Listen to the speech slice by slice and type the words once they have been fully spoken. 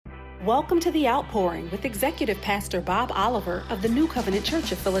Welcome to The Outpouring with Executive Pastor Bob Oliver of the New Covenant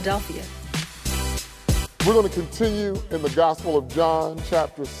Church of Philadelphia. We're going to continue in the Gospel of John,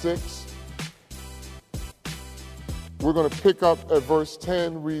 chapter 6. We're going to pick up at verse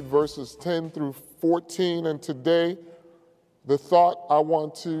 10, read verses 10 through 14. And today, the thought I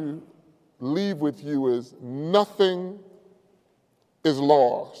want to leave with you is nothing is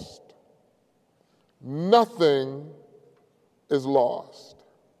lost. Nothing is lost.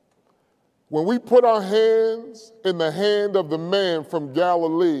 When we put our hands in the hand of the man from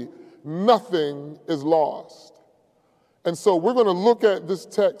Galilee, nothing is lost. And so we're going to look at this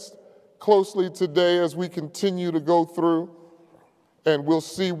text closely today as we continue to go through, and we'll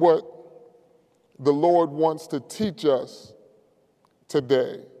see what the Lord wants to teach us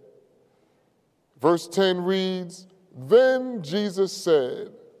today. Verse 10 reads, "Then Jesus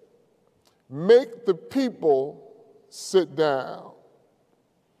said, 'Make the people sit down.'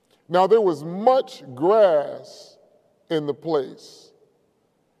 Now there was much grass in the place.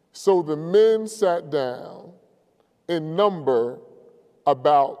 So the men sat down, in number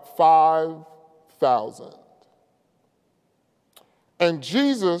about 5,000. And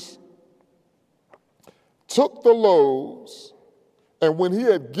Jesus took the loaves, and when he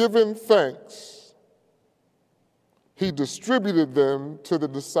had given thanks, he distributed them to the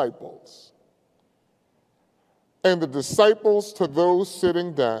disciples, and the disciples to those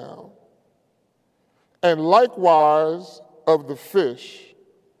sitting down, and likewise of the fish,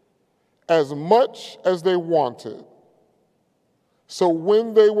 as much as they wanted. So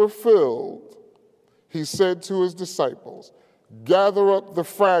when they were filled, he said to his disciples, 'Gather up the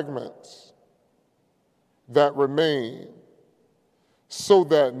fragments that remain, so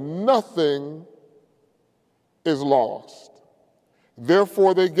that nothing is lost.'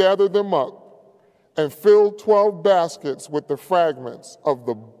 Therefore they gathered them up and filled 12 baskets with the fragments of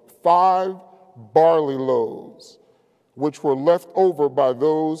the 5 barley loaves, which were left over by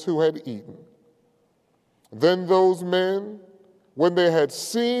those who had eaten. Then those men, when they had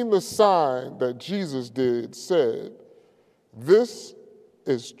seen the sign that Jesus did, said, 'This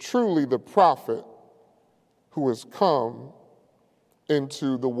is truly the prophet who has come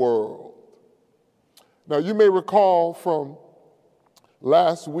into the world.'" Now you may recall from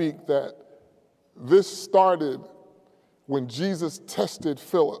last week that this started when Jesus tested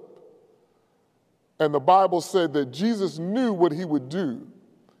Philip. And the Bible said that Jesus knew what he would do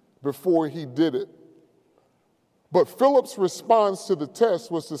before he did it. But Philip's response to the test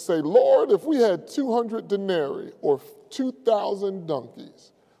was to say, "Lord, if we had 200 denarii or 2,000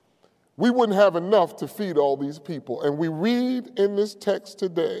 donkeys, we wouldn't have enough to feed all these people." And we read in this text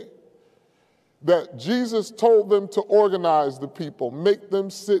today that Jesus told them to organize the people, make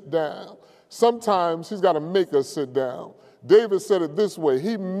them sit down. Sometimes he's got to make us sit down. David said it this way,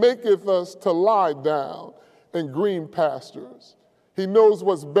 "He maketh us to lie down in green pastures." He knows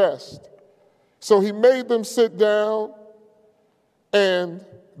what's best. So he made them sit down, and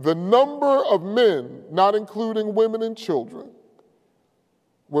the number of men, not including women and children,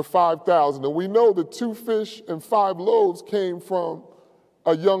 were 5,000. And we know the 2 fish and 5 loaves came from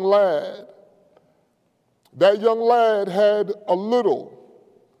a young lad. That young lad had a little.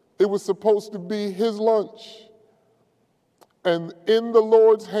 It was supposed to be his lunch. And in the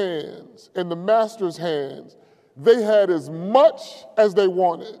Lord's hands, in the master's hands, they had as much as they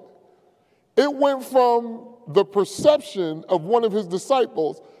wanted. It went from the perception of one of his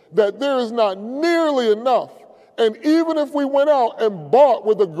disciples that there is not nearly enough. And even if we went out and bought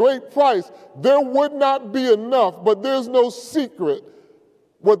with a great price, there would not be enough. But there's no secret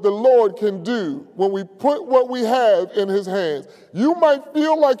what the Lord can do when we put what we have in his hands. You might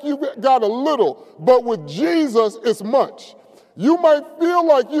feel like you've got a little, but with Jesus, it's much. You might feel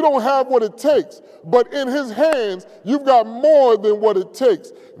like you don't have what it takes, but in his hands, you've got more than what it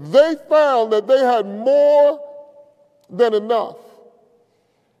takes. They found that they had more than enough.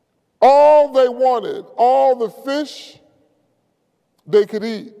 All they wanted, all the fish they could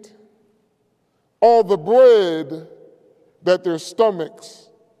eat, all the bread that their stomachs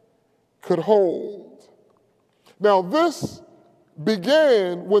could hold. Now this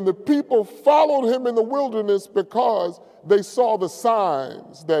began when the people followed him in the wilderness because they saw the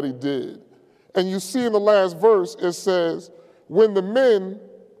signs that he did. And you see in the last verse, it says, when they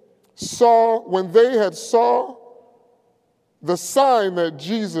had saw the sign that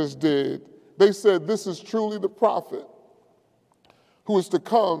Jesus did, they said, "This is truly the prophet who is to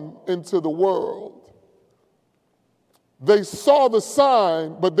come into the world." They saw the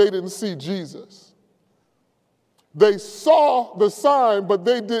sign, but they didn't see Jesus. They saw the sign, but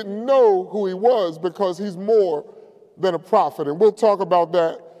they didn't know who he was, because he's more than a prophet. And we'll talk about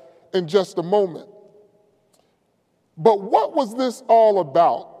that in just a moment. But what was this all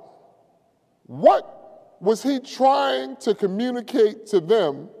about? What was he trying to communicate to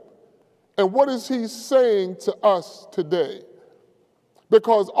them, and what is he saying to us today?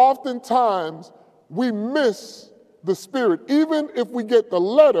 Because oftentimes we miss the spirit. Even if we get the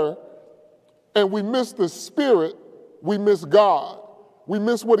letter and we miss the spirit, we miss God. We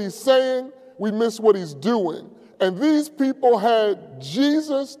miss what he's saying, we miss what he's doing. And these people had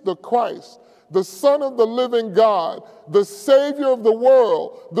Jesus the Christ, the Son of the living God, the Savior of the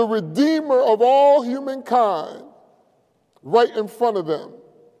world, the Redeemer of all humankind, right in front of them.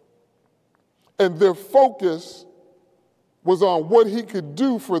 And their focus was on what he could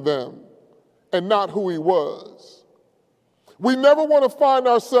do for them and not who he was. We never want to find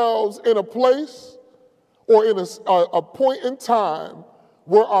ourselves in a place or in a point in time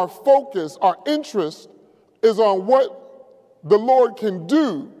where our focus, our interest is on what the Lord can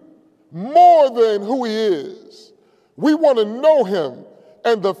do more than who he is. We want to know him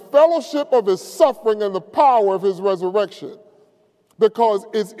and the fellowship of his suffering and the power of his resurrection, because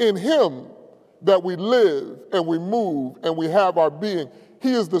it's in him that we live and we move and we have our being.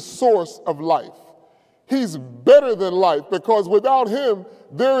 He is the source of life. He's better than life, because without him,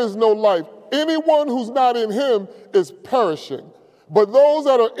 there is no life. Anyone who's not in him is perishing. But those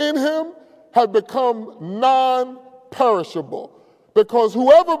that are in him have become non-perishable, because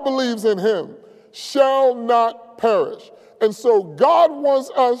whoever believes in him shall not perish. And so God wants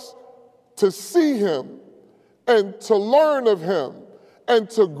us to see him and to learn of him and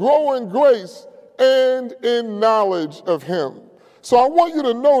to grow in grace and in knowledge of him. So I want you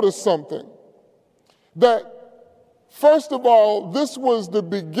to notice something, that first of all, this was the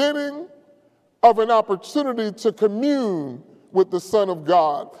beginning of an opportunity to commune with the Son of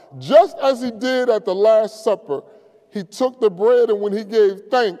God. Just as he did at the Last Supper, he took the bread, and when he gave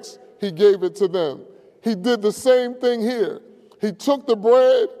thanks, he gave it to them. He did the same thing here. He took the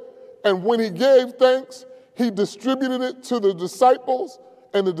bread, and when he gave thanks, he distributed it to the disciples,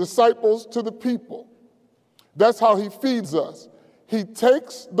 and the disciples to the people. That's how he feeds us. He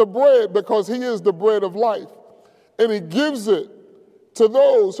takes the bread, because he is the bread of life, and he gives it to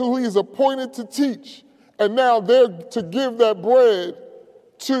those who he's appointed to teach, and now they're to give that bread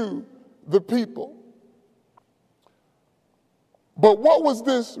to the people. But what was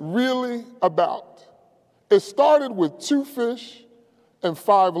this really about? It started with 2 fish and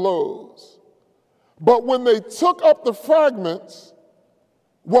 5 loaves. But when they took up the fragments,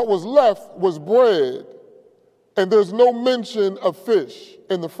 what was left was bread, and there's no mention of fish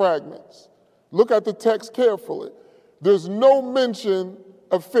in the fragments. Look at the text carefully. There's no mention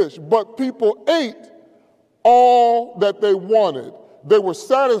of fish, but people ate all that they wanted. They were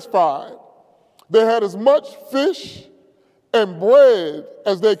satisfied. They had as much fish and bread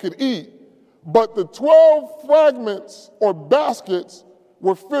as they could eat, but the 12 fragments or baskets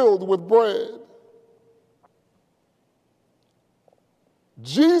were filled with bread.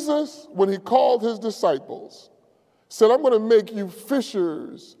 Jesus, when he called his disciples, said, I'm going to make you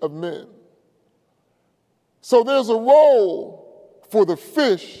fishers of men. So there's a role for the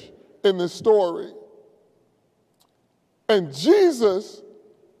fish in this story. And Jesus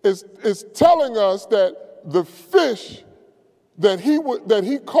is telling us that the fish that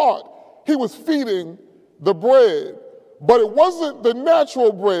he caught, he was feeding the bread. But it wasn't the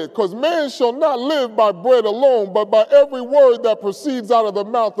natural bread, because man shall not live by bread alone, but by every word that proceeds out of the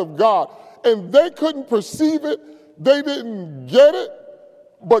mouth of God. And they couldn't perceive it. They didn't get it.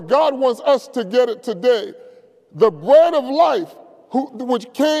 But God wants us to get it today. The bread of life,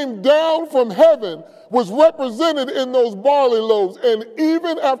 which came down from heaven, was represented in those barley loaves. And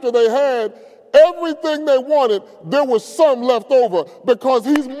even after they had everything they wanted, there was some left over, because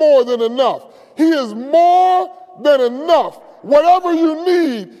he's more than enough. He is more than enough. Whatever you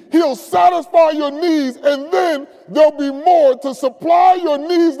need, he'll satisfy your needs, and then there'll be more to supply your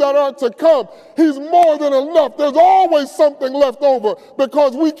needs that are to come. He's more than enough. There's always something left over,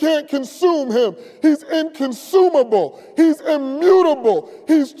 because we can't consume him. He's inconsumable. He's immutable.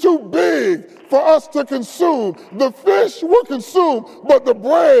 He's too big for us to consume. The fish were consumed, but the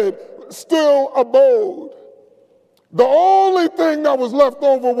bread still abode. The only thing that was left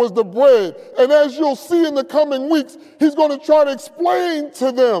over was the bread. And as you'll see in the coming weeks, he's going to try to explain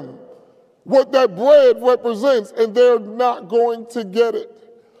to them what that bread represents, and they're not going to get it.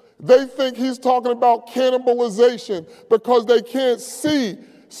 They think he's talking about cannibalization because they can't see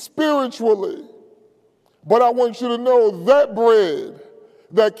spiritually. But I want you to know that bread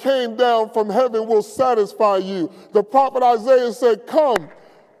that came down from heaven will satisfy you. The prophet Isaiah said, come,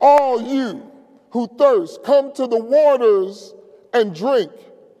 all you who thirst, come to the waters and drink.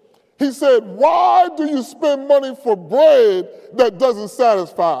 He said, why do you spend money for bread that doesn't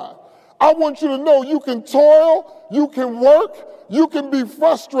satisfy? I want you to know you can toil, you can work, you can be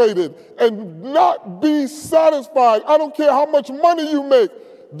frustrated and not be satisfied. I don't care how much money you make.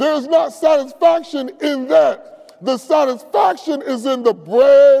 There's not satisfaction in that. The satisfaction is in the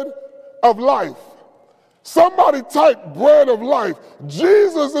bread of life. Somebody type bread of life.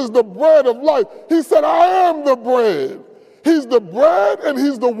 Jesus is the bread of life. He said, I am the bread. He's the bread and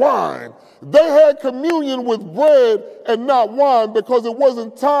he's the wine. They had communion with bread and not wine because it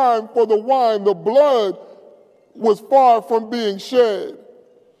wasn't time for the wine. The blood was far from being shed.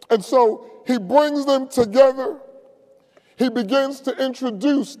 And so he brings them together. He begins to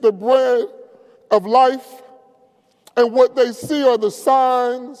introduce the bread of life. And what they see are the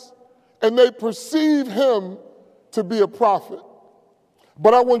signs, and they perceive him to be a prophet.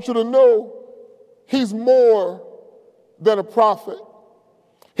 But I want you to know he's more than a prophet.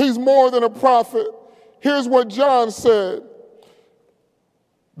 He's more than a prophet. Here's what John said.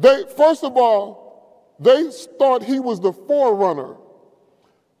 First of all, they thought he was the forerunner.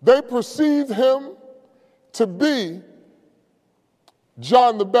 They perceived him to be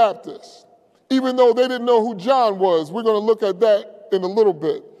John the Baptist, even though they didn't know who John was. We're going to look at that in a little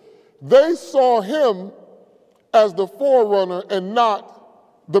bit. They saw him as the forerunner and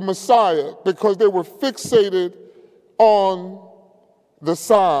not the Messiah because they were fixated on the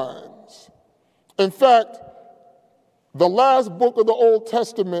signs. In fact, the last book of the Old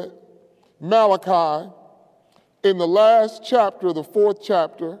Testament, Malachi, in the last chapter, the 4th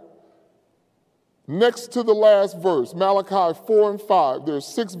chapter, next to the last verse, Malachi 4 and 5, there's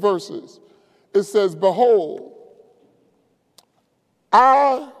 6 verses. It says, behold,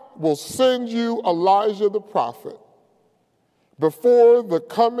 I will send you Elijah the prophet before the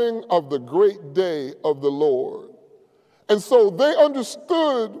coming of the great day of the Lord. And so they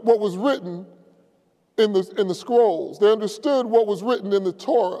understood what was written in the scrolls. They understood what was written in the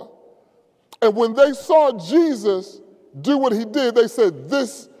Torah. And when they saw Jesus do what he did, they said,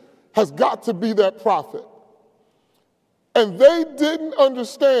 this has got to be that prophet. And they didn't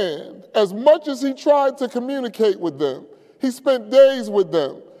understand, as much as he tried to communicate with them, he spent days with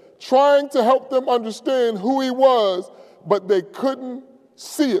them, trying to help them understand who he was, but they couldn't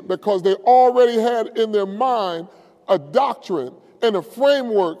see it because they already had in their mind a doctrine and a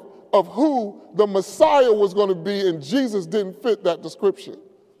framework of who the Messiah was going to be, and Jesus didn't fit that description.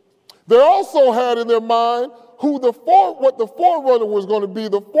 They also had in their mind what the forerunner was going to be.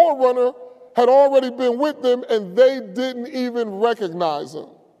 The forerunner had already been with them, and they didn't even recognize him.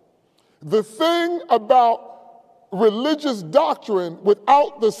 The thing about religious doctrine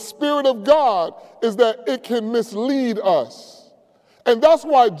without the Spirit of God is that it can mislead us. And that's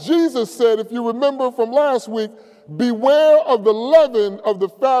why Jesus said, if you remember from last week, beware of the leaven of the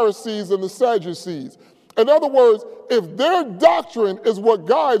Pharisees and the Sadducees. In other words, if their doctrine is what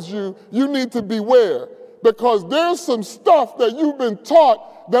guides you, you need to beware, because there's some stuff that you've been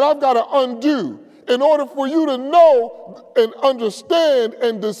taught that I've got to undo in order for you to know and understand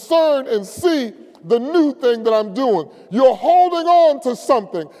and discern and see the new thing that I'm doing. You're holding on to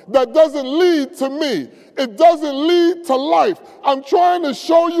something that doesn't lead to me. It doesn't lead to life. I'm trying to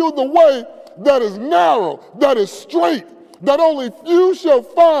show you the way that is narrow, that is straight, that only few shall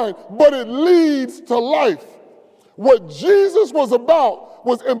find, but it leads to life. What Jesus was about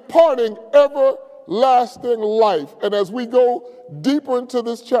was imparting everlasting life. And as we go deeper into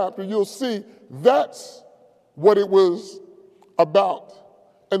this chapter, you'll see that's what it was about.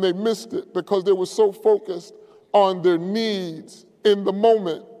 And they missed it because they were so focused on their needs in the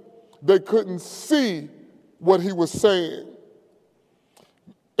moment, they couldn't see what he was saying.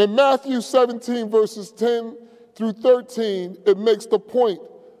 In Matthew 17, verses 10 through 13, it makes the point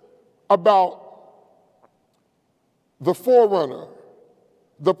about the forerunner,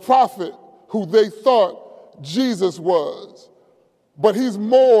 the prophet who they thought Jesus was. But he's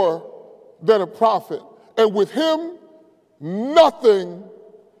more than a prophet. And with him, nothing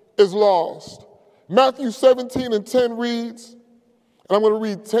is lost. Matthew 17 and 10 reads, and I'm going to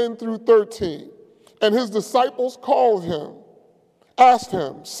read 10 through 13. And his disciples called him, asked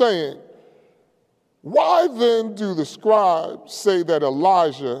him, saying, why then do the scribes say that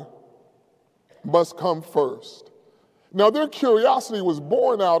Elijah must come first? Now their curiosity was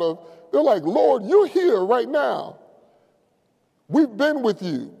born out of, they're like, Lord, you're here right now. We've been with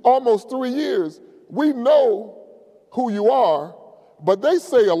you almost 3 years. We know who you are, but they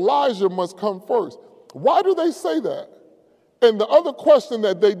say Elijah must come first. Why do they say that? And the other question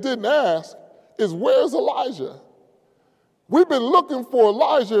that they didn't ask is, where's Elijah? We've been looking for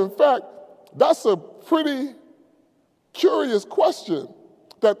Elijah. In fact, that's a pretty curious question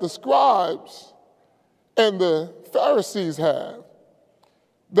that the scribes and the Pharisees have,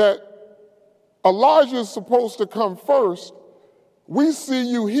 that Elijah is supposed to come first. We see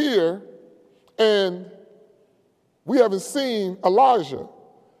you here, and we haven't seen Elijah.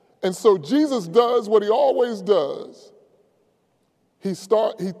 And so Jesus does what he always does. He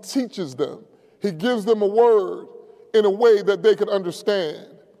teaches them. He gives them a word in a way that they can understand.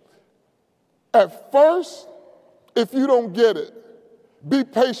 At first, if you don't get it, be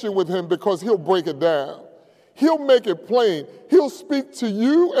patient with him because he'll break it down. He'll make it plain. He'll speak to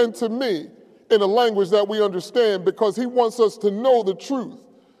you and to me in a language that we understand because he wants us to know the truth,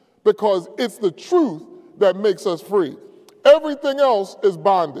 because it's the truth that makes us free. Everything else is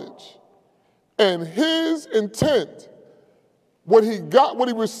bondage. And his intent, what he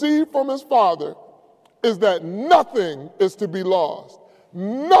received from his Father, is that nothing is to be lost.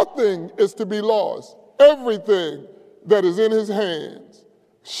 Nothing is to be lost. Everything that is in his hands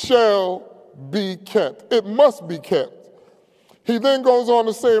shall be kept. It must be kept. He then goes on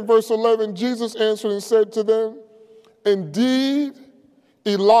to say in verse 11, Jesus answered and said to them, indeed,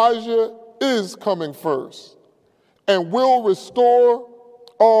 Elijah is coming first and will restore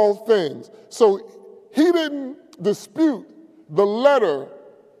all things. So he didn't dispute the letter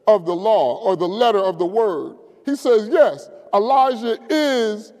of the law or the letter of the word. He says, yes, Elijah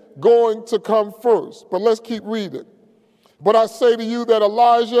is going to come first. But let's keep reading. But I say to you that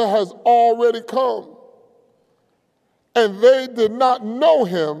Elijah has already come, and they did not know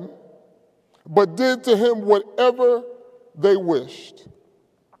him, but did to him whatever they wished.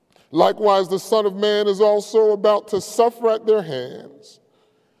 Likewise, the Son of Man is also about to suffer at their hands.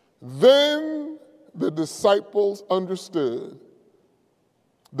 Then the disciples understood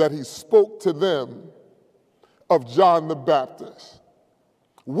that he spoke to them of John the Baptist.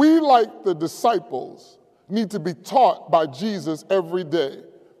 We, like the disciples, need to be taught by Jesus every day.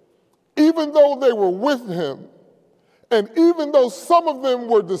 Even though they were with him, and even though some of them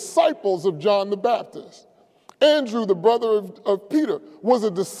were disciples of John the Baptist. Andrew, the brother of Peter, was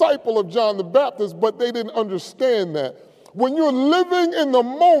a disciple of John the Baptist, but they didn't understand that. When you're living in the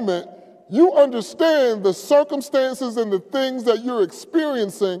moment, you understand the circumstances and the things that you're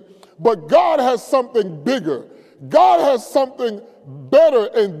experiencing, but God has something bigger. God has something better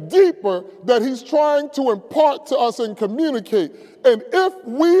and deeper that he's trying to impart to us and communicate. And if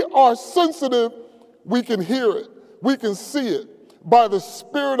we are sensitive, we can hear it. We can see it. By the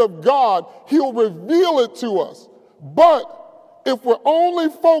Spirit of God, he'll reveal it to us. But if we're only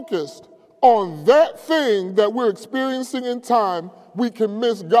focused on that thing that we're experiencing in time, we can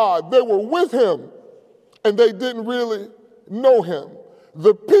miss God. They were with him, and they didn't really know him.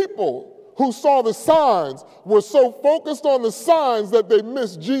 The people who saw the signs were so focused on the signs that they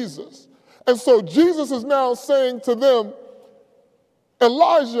missed Jesus. And so Jesus is now saying to them,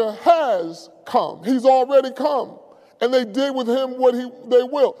 Elijah has come. He's already come. And they did with him what they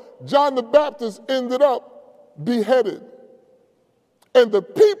will. John the Baptist ended up beheaded. And the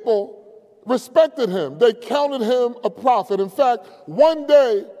people respected him. They counted him a prophet. In fact, one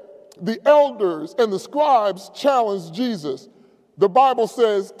day, the elders and the scribes challenged Jesus. The Bible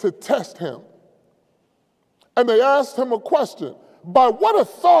says to test him. And they asked him a question. By what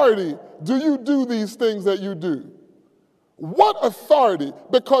authority do you do these things that you do? What authority?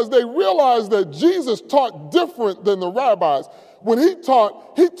 Because they realized that Jesus taught different than the rabbis. When he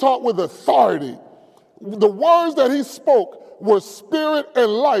taught with authority. The words that he spoke were spirit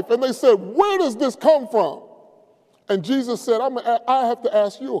and life. And they said, where does this come from? And Jesus said, I have to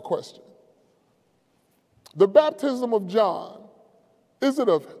ask you a question. The baptism of John, is it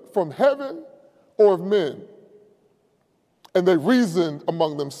from heaven or of men? And they reasoned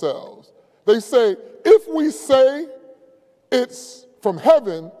among themselves. They say, if we say it's from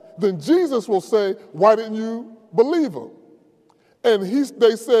heaven, then Jesus will say, why didn't you believe him? And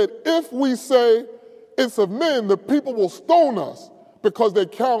they said, if we say it's of men, the people will stone us because they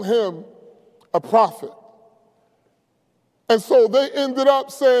count him a prophet. And so they ended up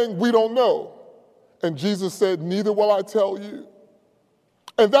saying, we don't know. And Jesus said, neither will I tell you.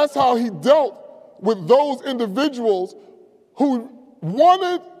 And that's how he dealt with those individuals who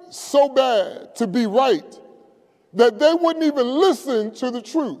wanted so bad to be right that they wouldn't even listen to the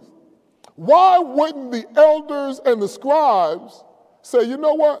truth. Why wouldn't the elders and the scribes say, you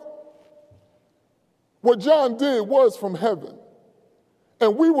know what? What John did was from heaven,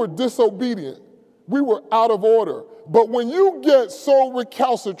 and we were disobedient. We were out of order. But when you get so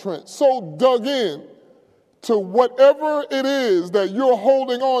recalcitrant, so dug in to whatever it is that you're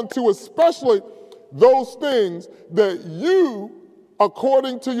holding on to, especially those things that you,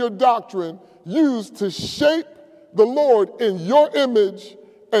 according to your doctrine, use to shape the Lord in your image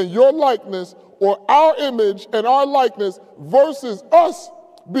and your likeness, or our image and our likeness versus us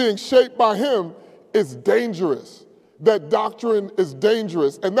being shaped by him is dangerous. That doctrine is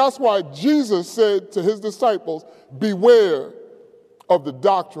dangerous. And that's why Jesus said to his disciples, beware of the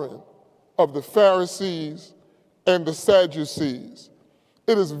doctrine of the Pharisees and the Sadducees.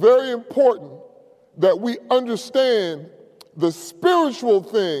 It is very important that we understand the spiritual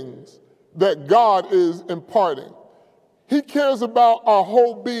things that God is imparting. He cares about our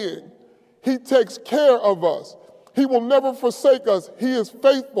whole being. He takes care of us. He will never forsake us. He is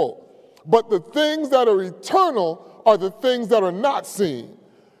faithful. But the things that are eternal are the things that are not seen.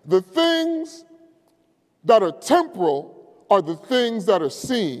 The things that are temporal are the things that are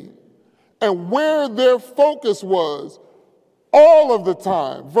seen. And where their focus was all of the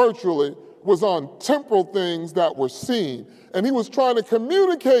time, virtually, was on temporal things that were seen. And he was trying to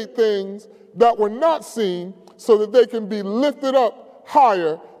communicate things that were not seen so that they can be lifted up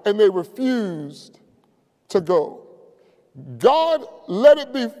higher, and they refused to go. God, let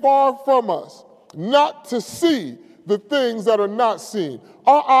it be far from us not to see the things that are not seen.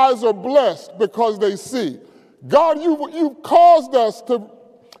 Our eyes are blessed because they see. God, you've caused us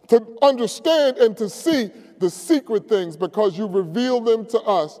to understand and to see the secret things because you reveal them to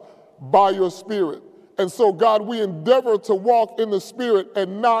us by your Spirit. And so, God, we endeavor to walk in the Spirit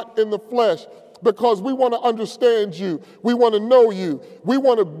and not in the flesh because we want to understand you. We want to know you. We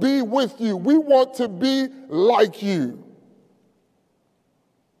want to be with you. We want to be like you.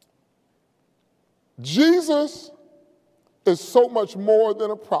 Jesus is so much more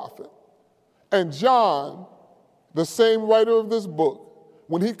than a prophet. And John, the same writer of this book,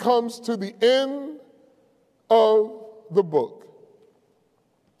 when he comes to the end of the book,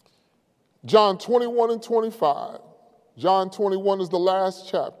 John 21 and 25, John 21 is the last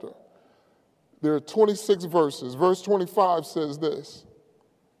chapter. There are 26 verses. Verse 25 says this,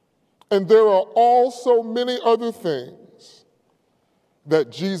 and there are also many other things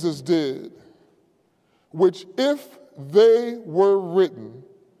that Jesus did, which if they were written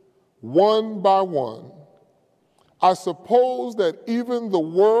one by one, I suppose that even the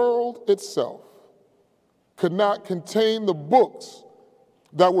world itself could not contain the books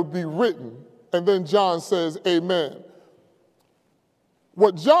that would be written. And then John says, amen.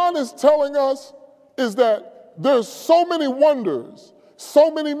 What John is telling us is that there's so many wonders,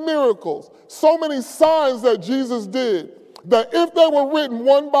 so many miracles, so many signs that Jesus did, that if they were written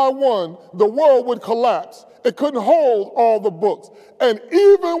one by one, the world would collapse. It couldn't hold all the books. And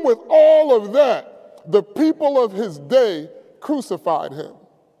even with all of that, the people of his day crucified him.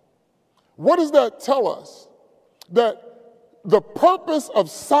 What does that tell us? That the purpose of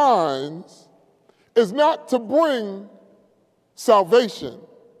signs is not to bring salvation,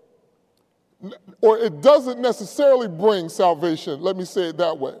 or it doesn't necessarily bring salvation. Let me say it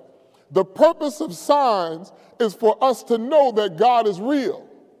that way. The purpose of signs is for us to know that God is real,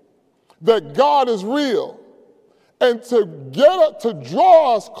 that God is real, and to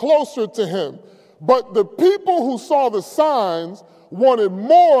draw us closer to him. But the people who saw the signs wanted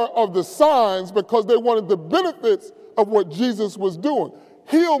more of the signs because they wanted the benefits of what Jesus was doing.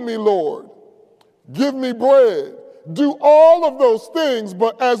 Heal me, Lord. Give me bread. Do all of those things,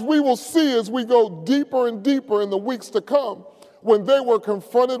 but as we will see as we go deeper and deeper in the weeks to come, when they were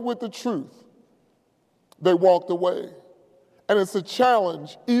confronted with the truth, they walked away. And it's a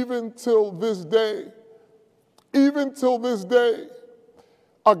challenge even till this day. Even till this day.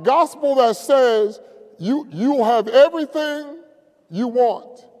 A gospel that says you have everything you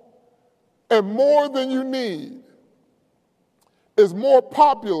want and more than you need is more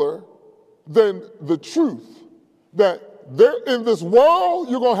popular than the truth that in this world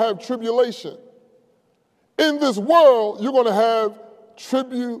you're going to have tribulation. In this world you're going to have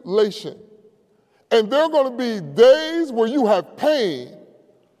tribulation. And there are going to be days where you have pain.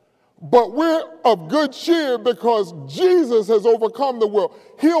 But we're of good cheer because Jesus has overcome the world.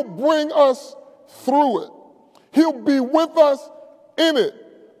 He'll bring us through it. He'll be with us in it.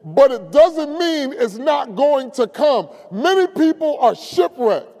 But it doesn't mean it's not going to come. Many people are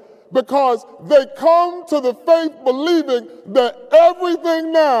shipwrecked because they come to the faith believing that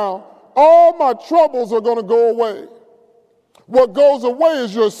everything now, all my troubles are going to go away. What goes away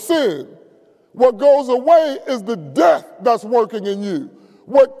is your sin. What goes away is the death that's working in you.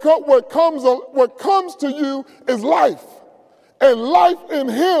 What comes to you is life. And life in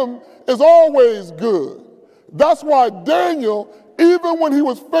him is always good. That's why Daniel, even when he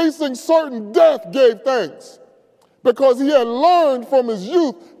was facing certain death, gave thanks. because he had learned from his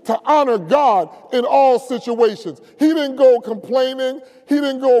youth to honor God in all situations. He didn't go complaining. He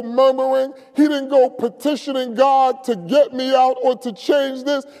didn't go murmuring. He didn't go petitioning God to get me out or to change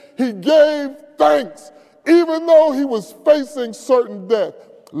this. He gave thanks, even though he was facing certain death.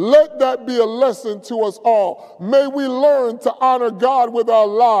 Let that be a lesson to us all. May we learn to honor God with our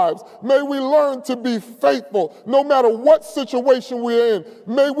lives. May we learn to be faithful no matter what situation we're in.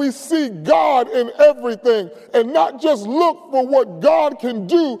 May we see God in everything and not just look for what God can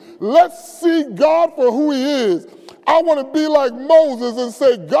do. Let's see God for who he is. I want to be like Moses and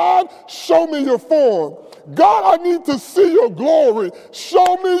say, God, show me your form. God, I need to see your glory.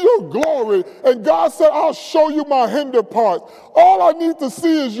 Show me your glory. And God said, I'll show you my hinder parts. All I need to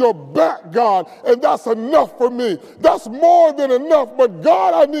see is your back, God, and that's enough for me. That's more than enough. But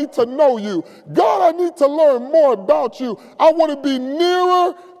God, I need to know you. God, I need to learn more about you. I want to be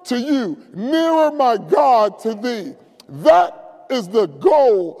nearer to you, nearer, my God, to thee. That is the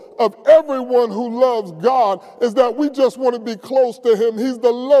goal of everyone who loves God, is that we just want to be close to him. He's the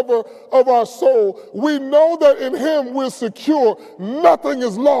lover of our soul. We know that in him we're secure. Nothing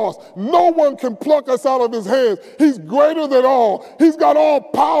is lost. No one can pluck us out of his hands. He's greater than all. He's got all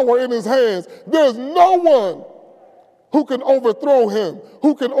power in his hands. There's no one who can overthrow him,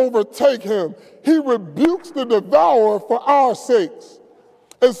 who can overtake him. He rebukes the devourer for our sakes.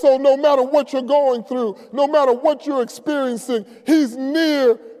 And so no matter what you're going through, no matter what you're experiencing, he's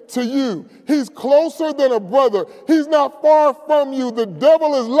near to you. He's closer than a brother. He's not far from you. The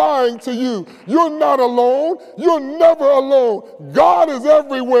devil is lying to you. You're not alone. You're never alone. God is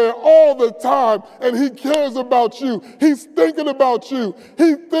everywhere all the time, and he cares about you. He's thinking about you.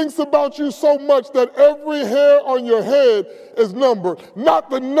 He thinks about you so much that every hair on your head is numbered. Not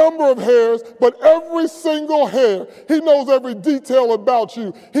the number of hairs, but every single hair. He knows every detail about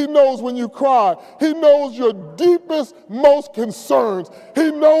you. He knows when you cry. He knows your deepest, most concerns.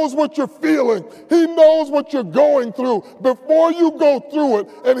 He knows what you're feeling. He knows what you're going through before you go through it,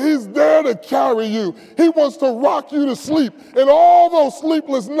 and he's there to carry you. He wants to rock you to sleep. And all those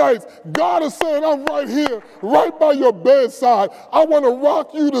sleepless nights, God is saying, I'm right here, right by your bedside. I want to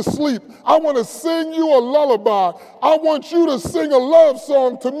rock you to sleep. I want to sing you a lullaby. I want you to sing a love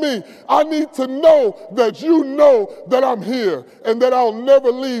song to me. I need to know that you know that I'm here and that I'll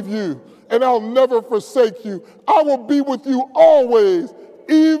never leave you and I'll never forsake you. I will be with you always,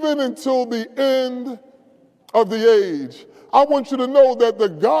 even until the end of the age. I want you to know that the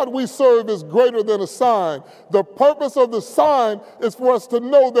God we serve is greater than a sign. The purpose of the sign is for us to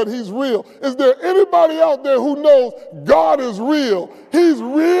know that he's real. Is there anybody out there who knows God is real? He's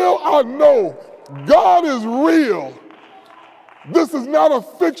real, I know. God is real. This is not a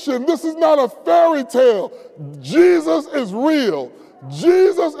fiction. This is not a fairy tale. Jesus is real.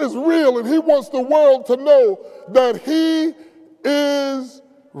 Jesus is real, and he wants the world to know that he is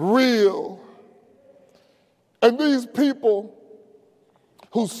real. And these people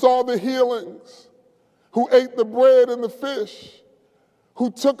who saw the healings, who ate the bread and the fish, who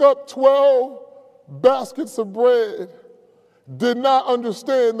took up 12 baskets of bread, did not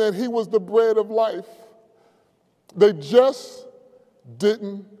understand that he was the bread of life. They just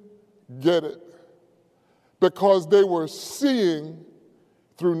didn't get it because they were seeing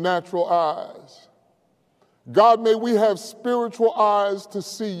through natural eyes. God, may we have spiritual eyes to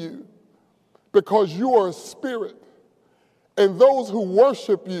see you, because you are a spirit, and those who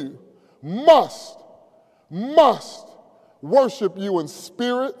worship you must worship you in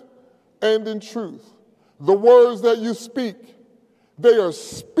spirit and in truth. The words that you speak, they are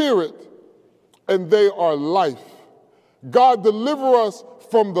spirit and they are life. God, deliver us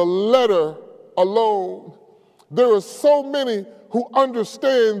from the letter alone. There are so many who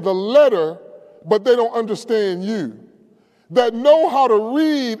understand the letter, but they don't understand you. That know how to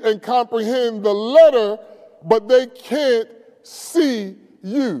read and comprehend the letter, but they can't see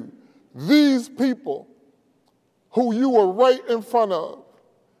you. These people who you were right in front of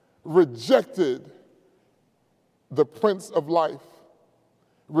rejected the Prince of Life,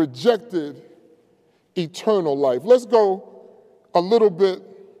 rejected eternal life. Let's go a little bit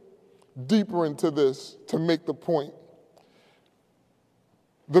deeper into this to make the point.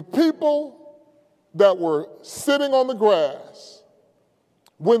 The people that were sitting on the grass,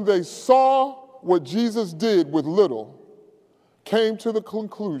 when they saw what Jesus did with little, came to the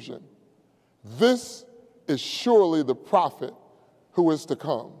conclusion, this is surely the prophet who is to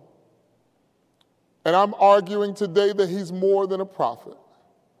come. And I'm arguing today that he's more than a prophet.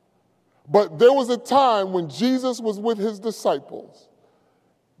 But there was a time when Jesus was with his disciples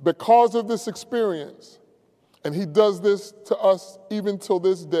because of this experience, and he does this to us even till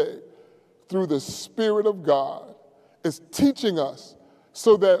this day, through the Spirit of God. is teaching us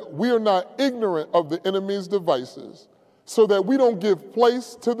so that we are not ignorant of the enemy's devices, so that we don't give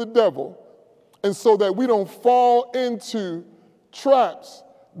place to the devil, and so that we don't fall into traps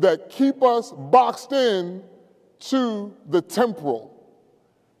that keep us boxed in to the temporal.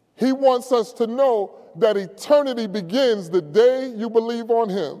 He wants us to know that eternity begins the day you believe on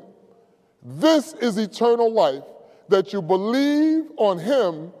him. This is eternal life, that you believe on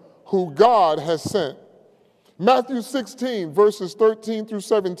him who God has sent. Matthew 16, verses 13 through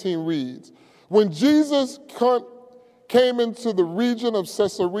 17 reads, when Jesus came into the region of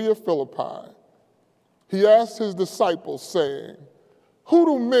Caesarea Philippi, he asked his disciples, saying, who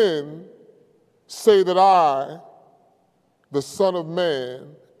do men say that I, the Son of Man,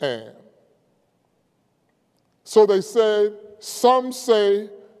 am? So they said, some say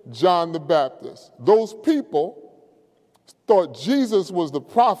John the Baptist. Those people thought Jesus was the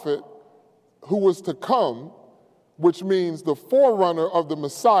prophet who was to come, which means the forerunner of the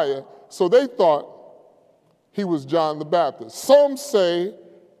Messiah. So they thought he was John the Baptist. Some say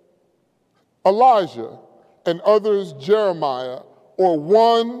Elijah, and others Jeremiah, or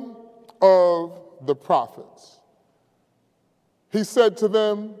one of the prophets. He said to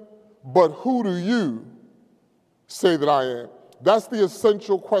them, but who do you say that I am? That's the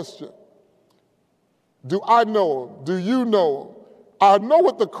essential question. Do I know him? Do you know him? I know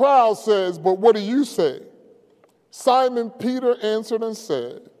what the crowd says, but what do you say? Simon Peter answered and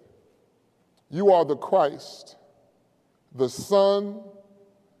said, you are the Christ, the Son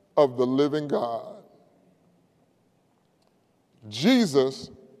of the living God. Jesus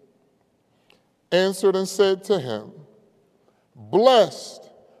answered and said to him, blessed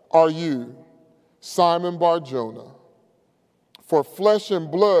are you, Simon Bar-Jonah, for flesh and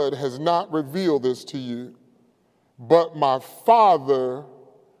blood has not revealed this to you, but my Father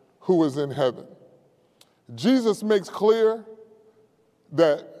who is in heaven. Jesus makes clear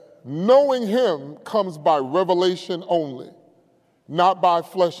that knowing him comes by revelation only, not by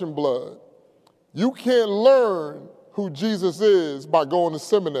flesh and blood. You can't learn who Jesus is by going to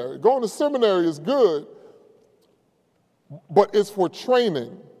seminary. Going to seminary is good, but it's for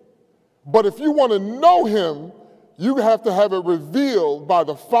training. But if you want to know him, you have to have it revealed by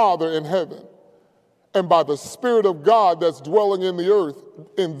the Father in heaven and by the Spirit of God that's dwelling in the earth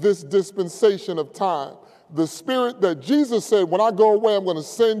in this dispensation of time. The Spirit that Jesus said, when I go away, I'm going to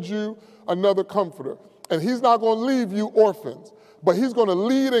send you another comforter. And he's not going to leave you orphans, but he's going to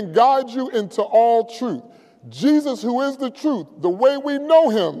lead and guide you into all truth. Jesus, who is the truth, the way we know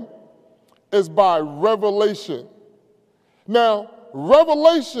him is by revelation. Now,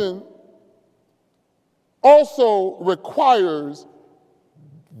 revelation also requires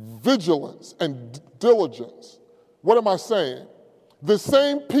vigilance and diligence. What am I saying? The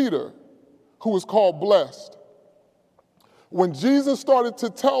same Peter who was called blessed, when Jesus started to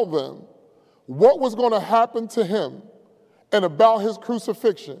tell them what was going to happen to him and about his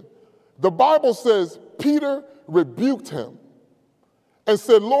crucifixion, the Bible says Peter rebuked him and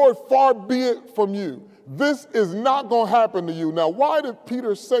said, Lord, far be it from you. This is not going to happen to you. Now, why did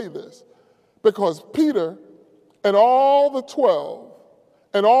Peter say this? Because Peter and all the 12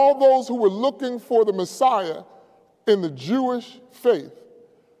 and all those who were looking for the Messiah in the Jewish faith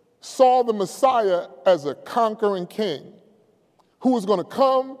saw the Messiah as a conquering king who was going to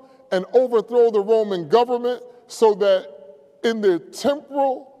come and overthrow the Roman government so that in their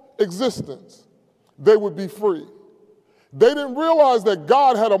temporal existence, they would be free. They didn't realize that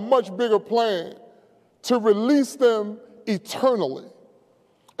God had a much bigger plan to release them eternally.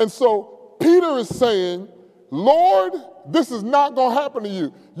 And so Peter is saying, Lord, this is not going to happen to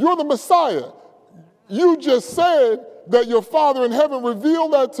you. You're the Messiah. You just said that your Father in heaven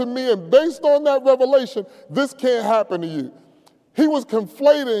revealed that to me, and based on that revelation, this can't happen to you. He was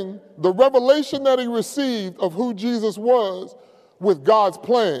conflating the revelation that he received of who Jesus was with God's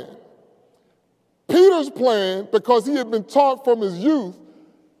plan. Peter's plan, because he had been taught from his youth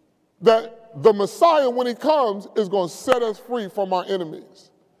that the Messiah, when he comes, is going to set us free from our enemies.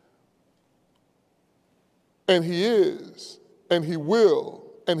 And he is, and he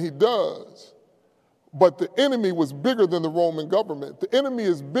will, and he does. But the enemy was bigger than the Roman government. The enemy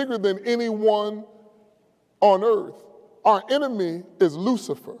is bigger than anyone on earth. Our enemy is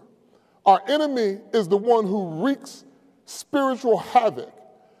Lucifer. Our enemy is the one who wreaks spiritual havoc.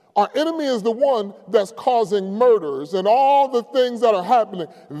 Our enemy is the one that's causing murders and all the things that are happening.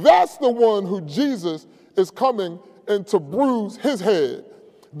 That's the one who Jesus is coming and to bruise his head.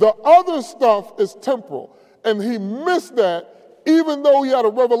 The other stuff is temporal. And he missed that. Even though he had a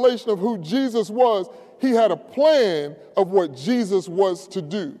revelation of who Jesus was, he had a plan of what Jesus was to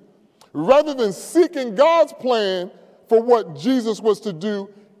do. Rather than seeking God's plan for what Jesus was to do.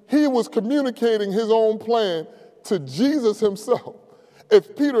 He was communicating his own plan to Jesus himself.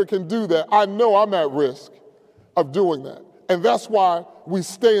 If Peter can do that, I know I'm at risk of doing that. And that's why we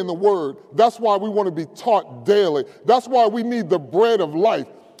stay in the Word. That's why we want to be taught daily. That's why we need the bread of life.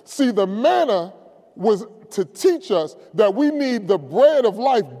 See, the manna was to teach us that we need the bread of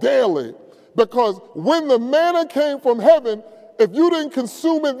life daily. Because when the manna came from heaven, if you didn't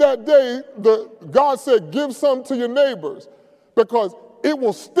consume it that day, God said, give some to your neighbors, because it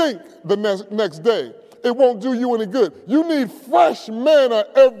will stink the next day. It won't do you any good. You need fresh manna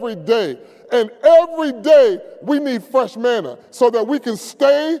every day. And every day we need fresh manna so that we can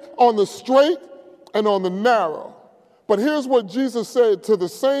stay on the straight and on the narrow. But here's what Jesus said to the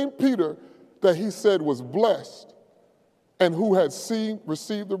same Peter that he said was blessed and who had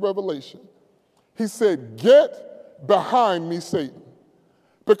received the revelation. He said, get behind me, Satan.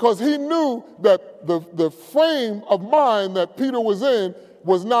 Because he knew that the frame of mind that Peter was in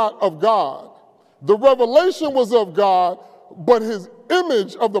was not of God. The revelation was of God, but his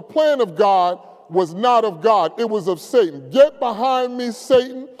image of the plan of God was not of God. It was of Satan. Get behind me,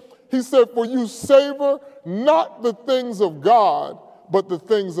 Satan. He said, for you savor not the things of God, but the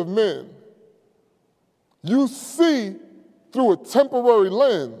things of men. You see through a temporary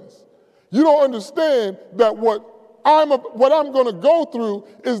lens. You don't understand that what I'm going to go through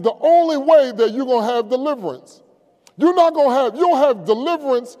is the only way that you're going to have deliverance. You'll have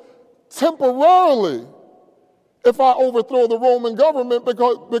deliverance temporarily if I overthrow the Roman government,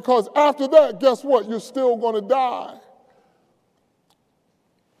 because after that, guess what? You're still going to die.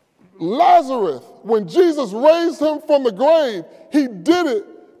 Lazarus, when Jesus raised him from the grave, he did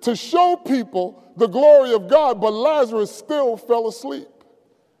it to show people the glory of God, but Lazarus still fell asleep.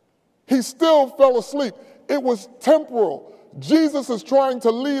 He still fell asleep. It was temporal. Jesus is trying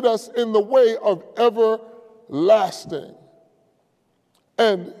to lead us in the way of everlasting.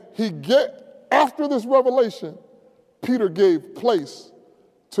 And after this revelation, Peter gave place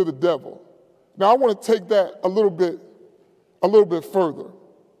to the devil. Now I want to take that a little bit further.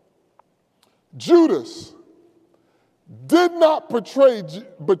 Judas did not betray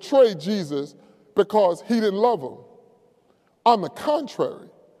Jesus because he didn't love him. On the contrary,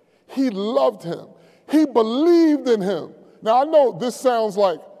 he loved him. He believed in him. Now I know this sounds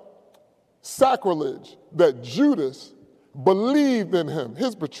like sacrilege that Judas believed in him,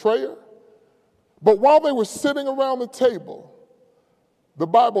 his betrayer. But while they were sitting around the table, the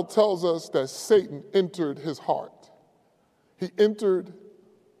Bible tells us that Satan entered his heart. He entered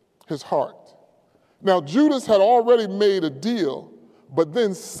his heart. Now, Judas had already made a deal, but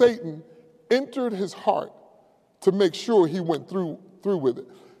then Satan entered his heart to make sure he went through with it.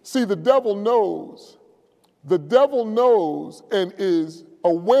 See, the devil knows and is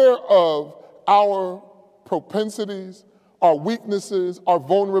aware of our propensities, our weaknesses, our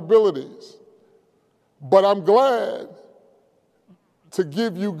vulnerabilities. But I'm glad to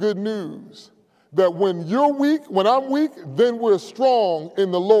give you good news that when you're weak, when I'm weak, then we're strong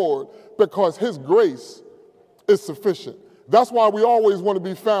in the Lord because his grace is sufficient. That's why we always want to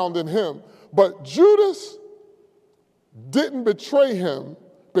be found in him. But Judas didn't betray him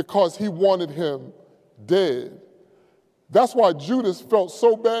because he wanted him dead. That's why Judas felt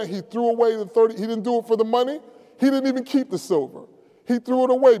so bad he threw away the 30. He didn't do it for the money. He didn't even keep the silver. He threw it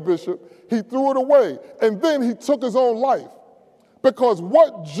away, Bishop. He threw it away. And then he took his own life. Because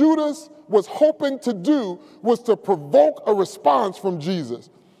what Judas was hoping to do was to provoke a response from Jesus.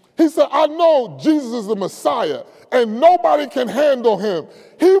 He said, I know Jesus is the Messiah, and nobody can handle him.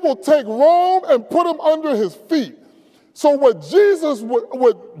 He will take Rome and put him under his feet. So what Judas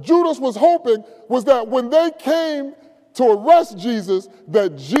was hoping was that when they came to arrest Jesus,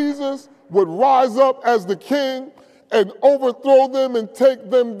 that Jesus would rise up as the king and overthrow them and take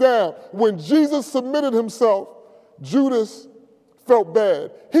them down. When Jesus submitted himself, Judas felt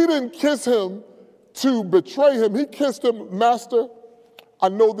bad. He didn't kiss him to betray him. He kissed him, Master, I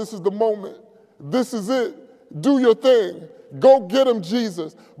know this is the moment. This is it. Do your thing. Go get him,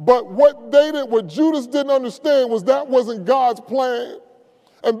 Jesus. But what Judas didn't understand was that wasn't God's plan.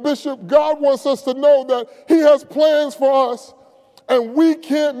 And Bishop, God wants us to know that he has plans for us. And we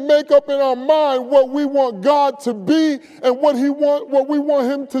can't make up in our mind what we want God to be and what we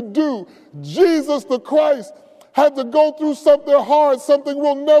want him to do. Jesus the Christ had to go through something hard, something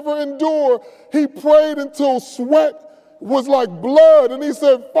we'll never endure. He prayed until sweat was like blood. And he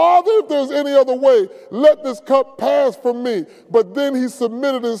said, Father, if there's any other way, let this cup pass from me. But then he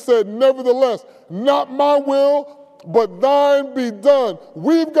submitted and said, nevertheless, not my will, but thine be done.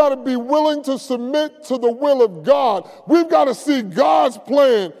 We've got to be willing to submit to the will of God. We've got to see God's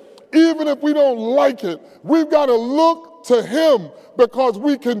plan Even if we don't like it, we've got to look to him because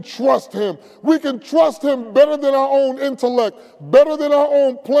we can trust him. We can trust him better than our own intellect, better than our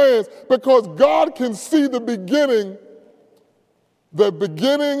own plans, because God can see the beginning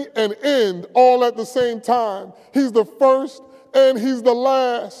and end all at the same time. He's the first and he's the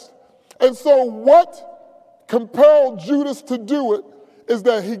last. And so what compelled Judas to do it is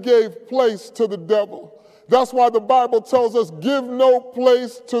that he gave place to the devil. That's why the Bible tells us, give no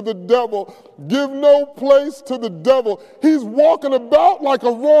place to the devil. Give no place to the devil. He's walking about like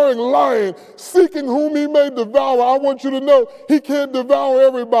a roaring lion, seeking whom he may devour. I want you to know he can't devour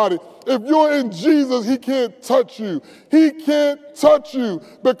everybody. If you're in Jesus, he can't touch you. He can't touch you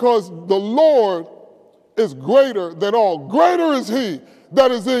because the Lord is greater than all. Greater is he that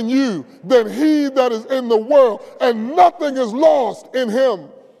is in you than he that is in the world, and nothing is lost in him.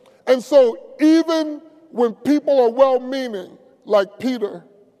 And so even when people are well-meaning, like Peter,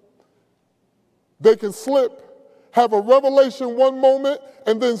 they can slip, have a revelation one moment,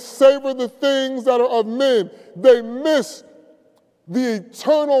 and then savor the things that are of men. They miss the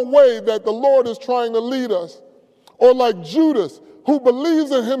eternal way that the Lord is trying to lead us. Or like Judas, who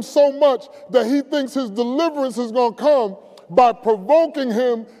believes in him so much that he thinks his deliverance is going to come by provoking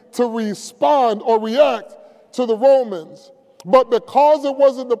him to respond or react to the Romans. But because it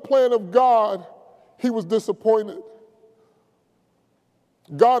wasn't the plan of God, he was disappointed.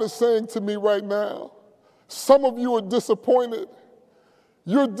 God is saying to me right now, some of you are disappointed.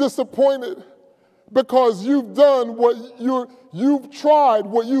 You're disappointed because you've done you've tried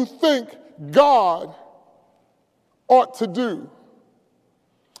what you think God ought to do.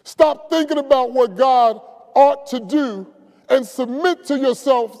 Stop thinking about what God ought to do and submit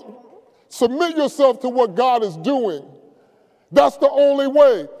yourself to what God is doing. That's the only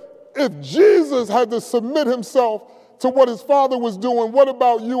way. If Jesus had to submit himself to what his Father was doing, what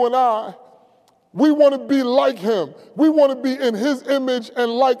about you and I? We want to be like him. We want to be in his image and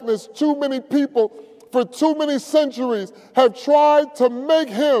likeness. Too many people for too many centuries have tried to make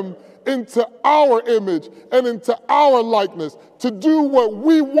him into our image and into our likeness, to do what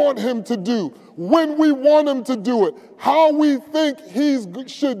we want him to do, when we want him to do it, how we think he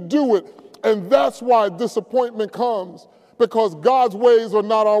should do it. And that's why disappointment comes. Because God's ways are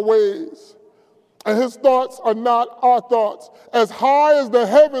not our ways, and his thoughts are not our thoughts. As high as the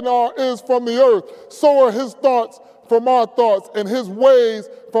heaven is from the earth, so are his thoughts from our thoughts, and his ways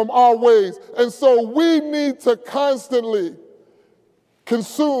from our ways. And so we need to constantly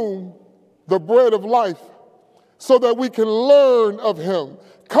consume the bread of life so that we can learn of him.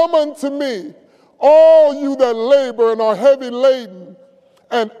 Come unto me, all you that labor and are heavy laden,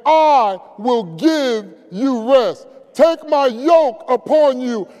 and I will give you rest. Take my yoke upon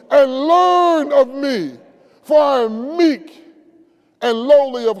you and learn of me, for I am meek and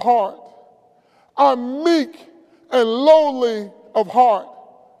lowly of heart. I'm meek and lowly of heart,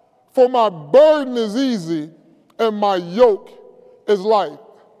 for my burden is easy and my yoke is light.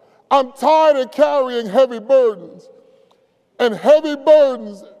 I'm tired of carrying heavy burdens, and heavy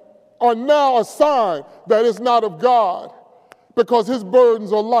burdens are now a sign that it's not of God, because his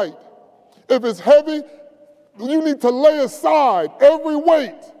burdens are light. If it's heavy, you need to lay aside every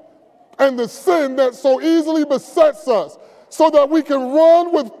weight and the sin that so easily besets us so that we can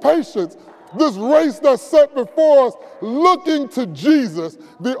run with patience this race that's set before us, looking to Jesus,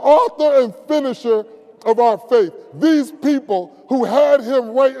 the author and finisher of our faith. These people who had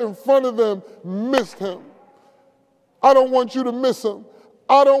him right in front of them missed him. I don't want you to miss him.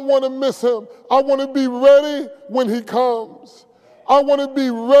 I don't want to miss him. I want to be ready when he comes. I want to be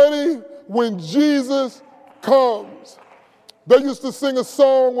ready when Jesus comes. They used to sing a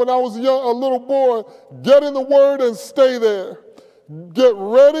song when I was a little boy, get in the word and stay there. Get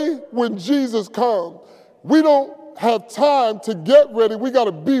ready when Jesus comes. We don't have time to get ready. We got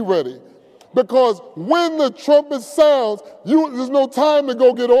to be ready. Because when the trumpet sounds, there's no time to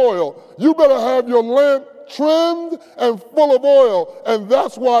go get oil. You better have your lamp trimmed and full of oil. And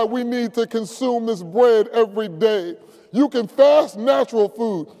that's why we need to consume this bread every day. You can fast natural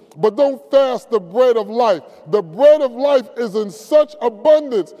food, but don't fast the bread of life. The bread of life is in such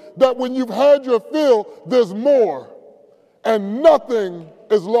abundance that when you've had your fill, there's more. And nothing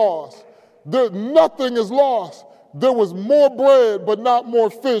is lost. Nothing is lost. There was more bread, but not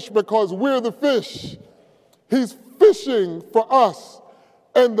more fish, because we're the fish. He's fishing for us.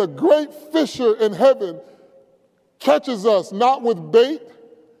 And the great fisher in heaven catches us not with bait,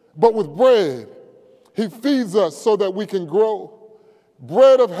 but with bread. He feeds us so that we can grow.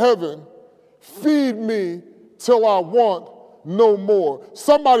 Bread of heaven, feed me till I want no more.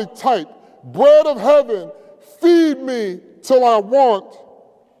 Somebody type, bread of heaven, feed me till I want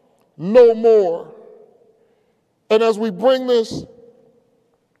no more. And as we bring this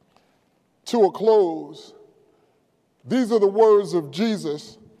to a close, these are the words of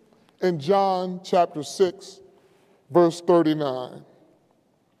Jesus in John chapter 6, verse 39.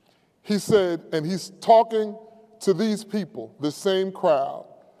 He said, and he's talking to these people, the same crowd.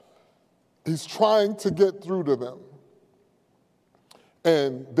 He's trying to get through to them.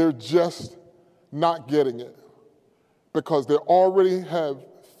 And they're just not getting it because they already have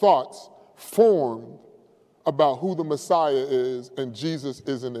thoughts formed about who the Messiah is, and Jesus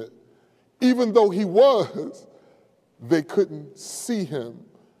isn't it. Even though he was, they couldn't see him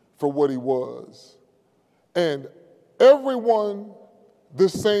for what he was. And everyone,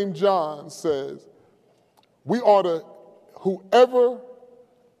 this same John says, we ought to, whoever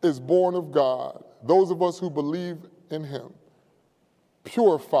is born of God, those of us who believe in him,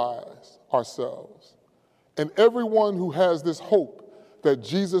 purifies ourselves. And everyone who has this hope that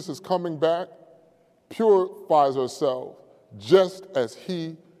Jesus is coming back purifies ourselves just as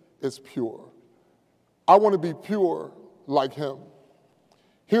he is pure. I want to be pure like him.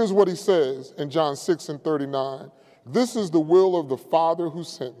 Here's what he says in John 6 and 39. This is the will of the Father who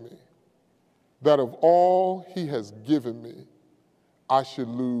sent me, that of all he has given me, I should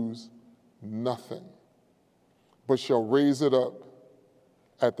lose nothing, but shall raise it up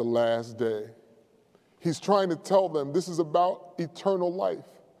at the last day. He's trying to tell them this is about eternal life.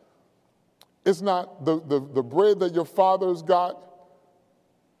 It's not the bread that your fathers got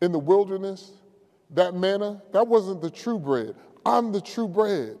in the wilderness, that manna, that wasn't the true bread. I'm the true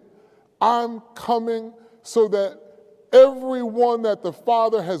bread. I'm coming so that everyone that the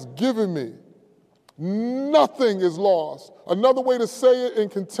Father has given me, nothing is lost. Another way to say it in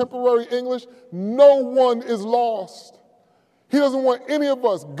contemporary English, no one is lost. He doesn't want any of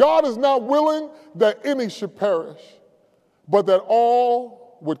us. God is not willing that any should perish, but that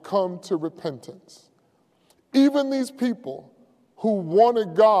all would come to repentance. Even these people who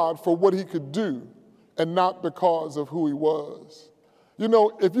wanted God for what he could do and not because of who he was. You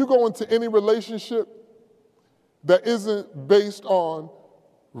know, if you go into any relationship that isn't based on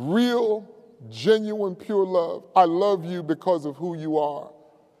real, genuine, pure love, I love you because of who you are.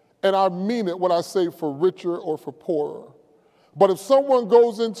 And I mean it when I say for richer or for poorer. But if someone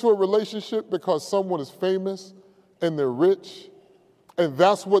goes into a relationship because someone is famous and they're rich, and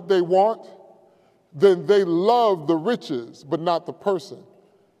that's what they want, then they love the riches, but not the person.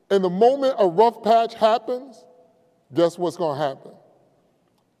 And the moment a rough patch happens, guess what's going to happen?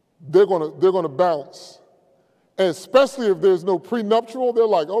 They're going to bounce. And especially if there's no prenuptial, they're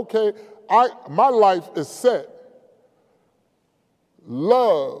like, okay, my life is set.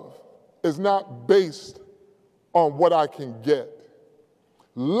 Love is not based on what I can get.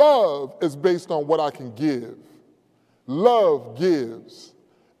 Love is based on what I can give. Love gives.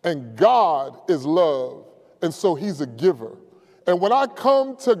 And God is love. And so he's a giver. And when I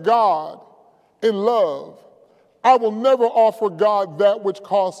come to God in love, I will never offer God that which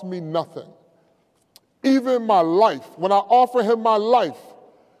costs me nothing. Even my life, when I offer him my life,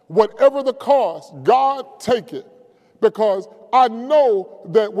 whatever the cost, God, take it. Because I know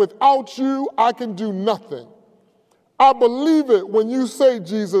that without you, I can do nothing. I believe it when you say,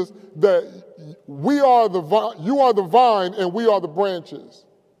 Jesus, that you are the vine and we are the branches.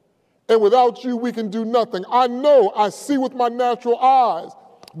 And without you, we can do nothing. I know, I see with my natural eyes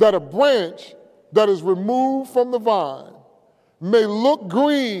that a branch that is removed from the vine may look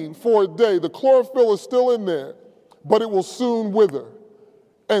green for a day. The chlorophyll is still in there, but it will soon wither.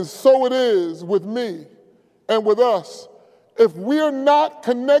 And so it is with me and with us. If we are not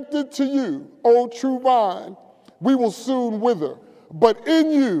connected to you, O true vine, we will soon wither. But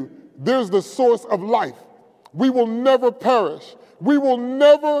in you, there's the source of life. We will never perish. We will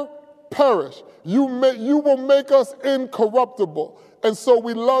never perish. You will make us incorruptible. And so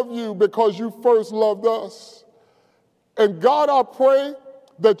we love you because you first loved us. And God, I pray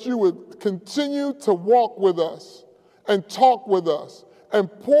that you would continue to walk with us and talk with us and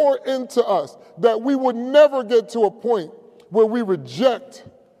pour into us, that we would never get to a point where we reject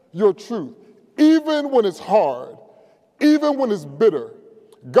your truth, even when it's hard, even when it's bitter.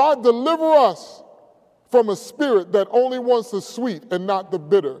 God, deliver us from a spirit that only wants the sweet and not the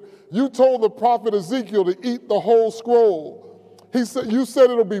bitter. You told the prophet Ezekiel to eat the whole scroll. You said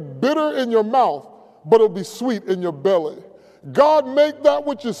it'll be bitter in your mouth, but it'll be sweet in your belly. God, make that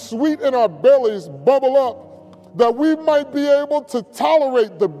which is sweet in our bellies bubble up, that we might be able to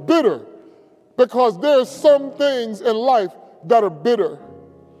tolerate the bitter, because there are some things in life that are bitter.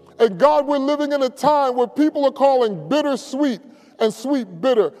 And God, we're living in a time where people are calling bitter sweet and sweet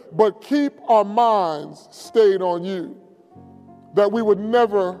bitter, but keep our minds stayed on you, that we would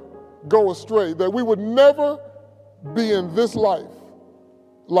never go astray, that we would never be in this life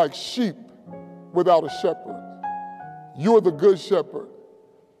like sheep without a shepherd. You're the good shepherd.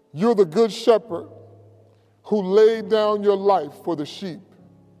 You're the good shepherd who laid down your life for the sheep.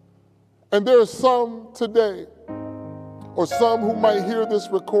 And there are some today, or some who might hear this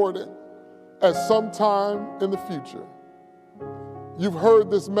recording at some time in the future. You've heard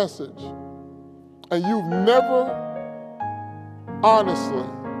this message, and you've never honestly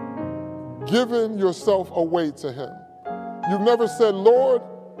given yourself away to him. You've never said, Lord,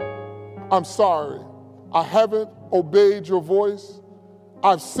 I'm sorry. I haven't obeyed your voice.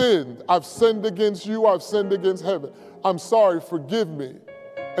 I've sinned. I've sinned against you. I've sinned against heaven. I'm sorry. Forgive me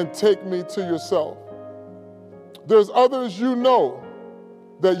and take me to yourself. There's others you know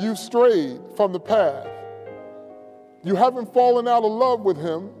that you've strayed from the path. You haven't fallen out of love with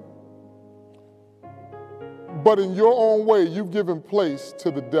him, but in your own way, you've given place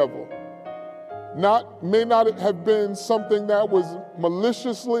to the devil. May not have been something that was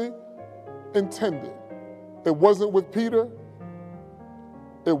maliciously intended. It wasn't with Peter.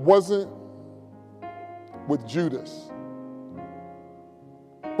 It wasn't with Judas.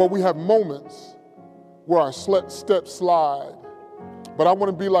 But we have moments where our steps slide. But I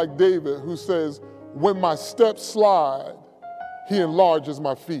want to be like David, who says, when my steps slide, he enlarges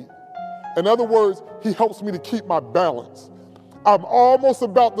my feet. In other words, he helps me to keep my balance. I'm almost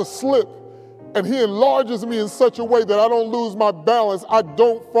about to slip, and he enlarges me in such a way that I don't lose my balance, I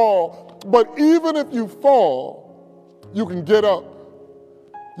don't fall. But even if you fall, you can get up.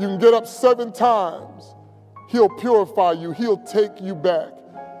 You can get up 7 times. He'll purify you. He'll take you back.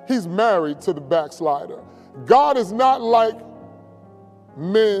 He's married to the backslider. God is not like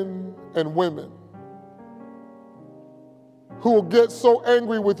men and women who will get so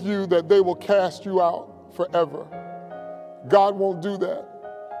angry with you that they will cast you out forever. God won't do that.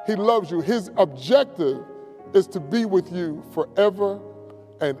 He loves you. His objective is to be with you forever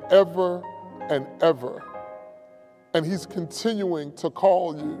and ever and ever. And he's continuing to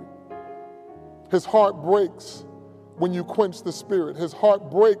call you. His heart breaks when you quench the Spirit. His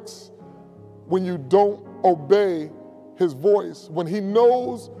heart breaks when you don't obey his voice, when he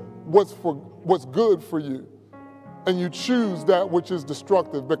knows what's good for you, and you choose that which is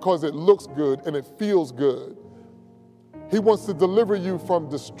destructive because it looks good and it feels good. He wants to deliver you from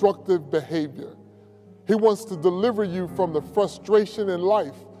destructive behavior. He wants to deliver you from the frustration in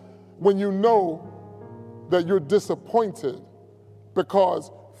life when you know that you're disappointed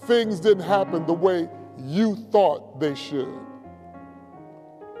because things didn't happen the way you thought they should.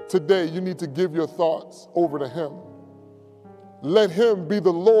 Today, you need to give your thoughts over to him. Let him be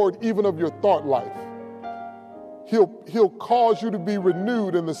the Lord even of your thought life. He'll cause you to be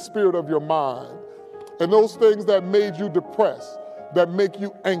renewed in the spirit of your mind. And those things that made you depressed, that make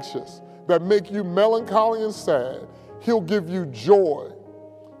you anxious, that make you melancholy and sad, he'll give you joy.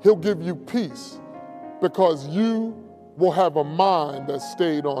 He'll give you peace because you will have a mind that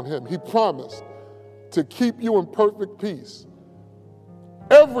stayed on him. He promised to keep you in perfect peace.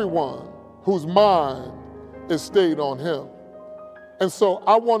 Everyone whose mind is stayed on him. And so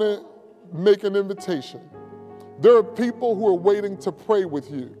I want to make an invitation. There are people who are waiting to pray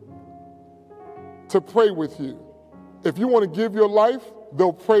with you. To pray with you. If you want to give your life,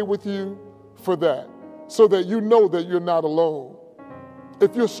 they'll pray with you for that, so that you know that you're not alone.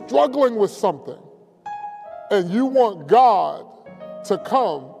 If you're struggling with something and you want God to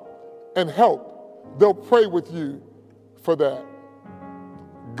come and help, they'll pray with you for that.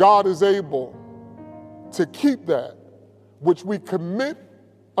 God is able to keep that which we commit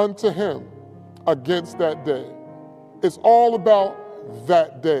unto him against that day. It's all about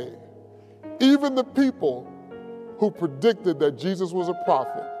that day. Even the people who predicted that Jesus was a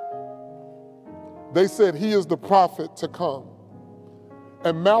prophet, they said he is the prophet to come.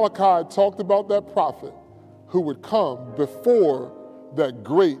 And Malachi talked about that prophet who would come before that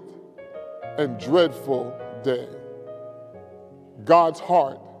great and dreadful day. God's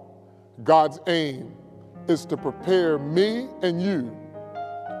heart, God's aim is to prepare me and you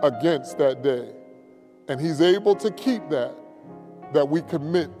against that day. And he's able to keep that we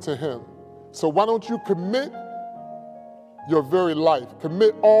commit to him. So why don't you commit your very life,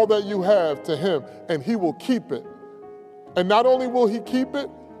 commit all that you have to him, and he will keep it. And not only will he keep it,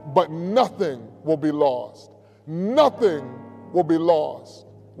 but nothing will be lost. Nothing will be lost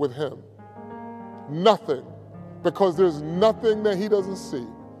with him. Nothing. Because there's nothing that he doesn't see.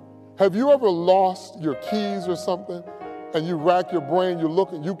 Have you ever lost your keys or something, and you rack your brain, you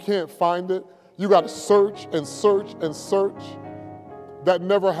look and you can't find it? You got to search and search and search. That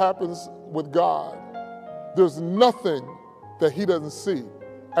never happens with God. There's nothing that he doesn't see.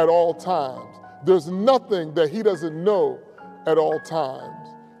 at all times. There's nothing that he doesn't know at all times.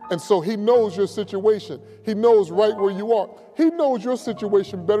 And so he knows your situation. He knows right where you are. He knows your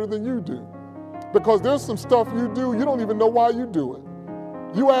situation better than you do. Because there's some stuff you do, you don't even know why you do it.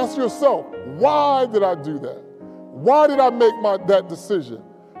 You ask yourself, why did I do that? Why did I make that decision?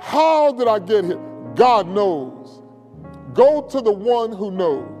 How did I get here? God knows. Go to the one who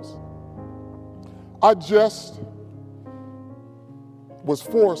knows. I just was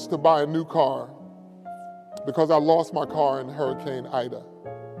forced to buy a new car because I lost my car in Hurricane Ida.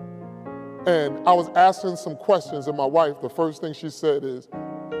 And I was asking some questions, and my wife, the first thing she said is,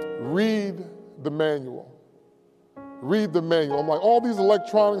 read the manual. Read the manual. I'm like, all these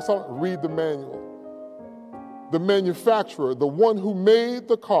electronics, read the manual. The manufacturer, the one who made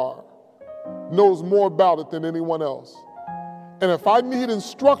the car, knows more about it than anyone else. And if I need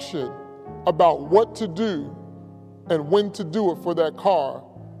instruction about what to do and when to do it for that car,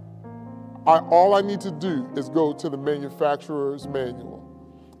 all I need to do is go to the manufacturer's manual.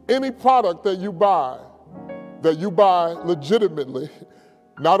 Any product that you buy legitimately,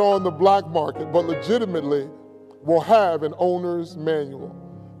 not on the black market, but legitimately, will have an owner's manual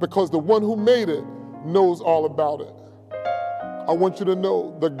because the one who made it knows all about it. I want you to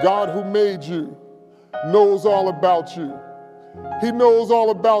know the God who made you knows all about you. He knows all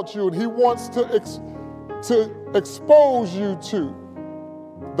about you, and he wants to expose you to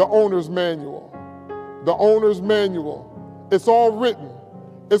the owner's manual. The owner's manual. It's all written.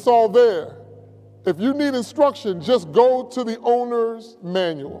 It's all there. If you need instruction, just go to the owner's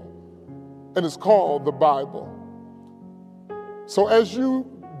manual, and it's called the Bible. So as you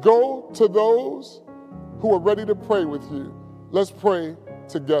go to those who are ready to pray with you, let's pray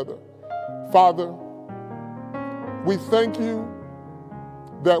together. Father, we thank you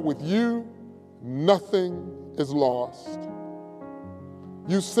that with you, nothing is lost.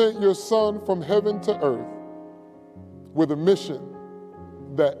 You sent your Son from heaven to earth with a mission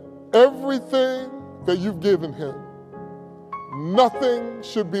that everything that you've given him, nothing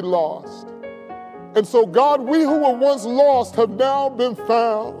should be lost. And so, God, we who were once lost have now been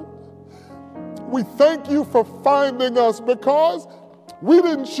found. We thank you for finding us because we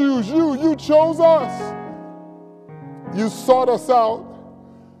didn't choose you, you chose us. You sought us out,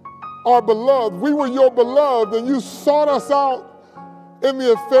 our beloved. We were your beloved, and you sought us out in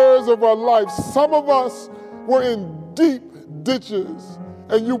the affairs of our life. Some of us were in deep ditches,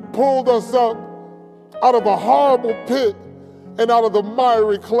 and you pulled us up out of a horrible pit and out of the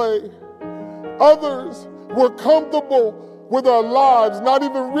miry clay. Others were comfortable with our lives, not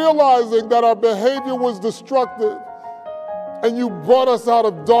even realizing that our behavior was destructive. And you brought us out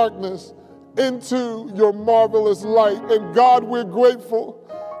of darkness into your marvelous light. And God, we're grateful.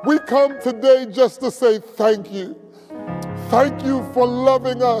 We come today just to say thank you. Thank you for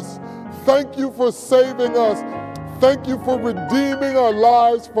loving us. Thank you for saving us. Thank you for redeeming our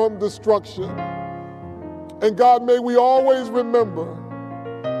lives from destruction. And God, may we always remember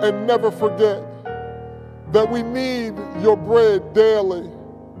and never forget that we need your bread daily.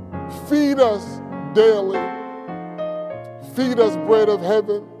 Feed us daily. Feed us bread of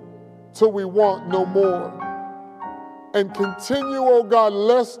heaven till we want no more. And continue, oh God,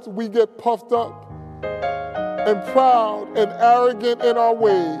 lest we get puffed up and proud and arrogant in our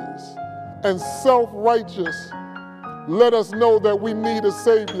ways and self-righteous. Let us know that we need a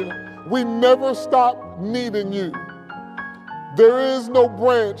Savior. We never stop needing you. There is no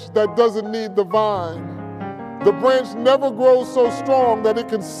branch that doesn't need the vine. The branch never grows so strong that it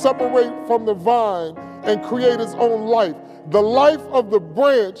can separate from the vine and create its own life. The life of the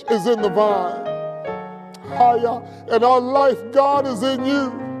branch is in the vine. And our life, God, is in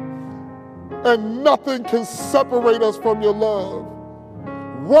you. And nothing can separate us from your love.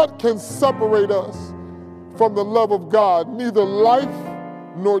 What can separate us from the love of God? Neither life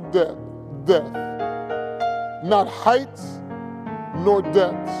nor death. Not heights nor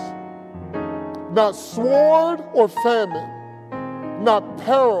depths. Not sword or famine. Not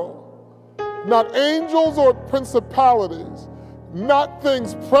peril. Not angels or principalities. Not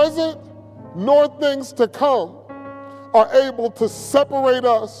things present nor things to come are able to separate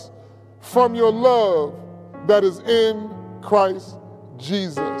us from your love that is in Christ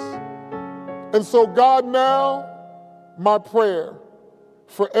Jesus. And so, God, now my prayer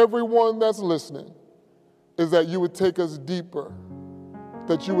for everyone that's listening is that you would take us deeper,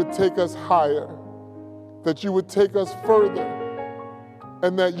 that you would take us higher, that you would take us further,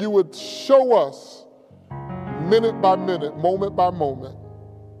 and that you would show us minute by minute, moment by moment,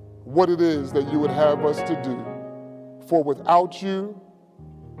 what it is that you would have us to do. For without you,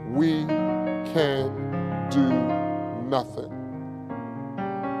 we can do nothing.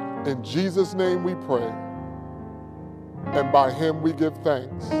 In Jesus' name we pray, and by him we give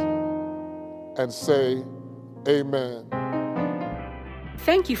thanks and say amen.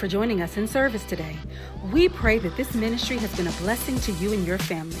 Thank you for joining us in service today. We pray that this ministry has been a blessing to you and your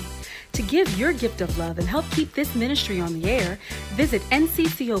family. To give your gift of love and help keep this ministry on the air, visit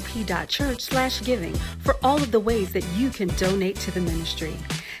nccop.church/giving for all of the ways that you can donate to the ministry.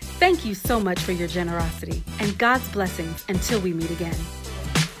 Thank you so much for your generosity, and God's blessings until we meet again.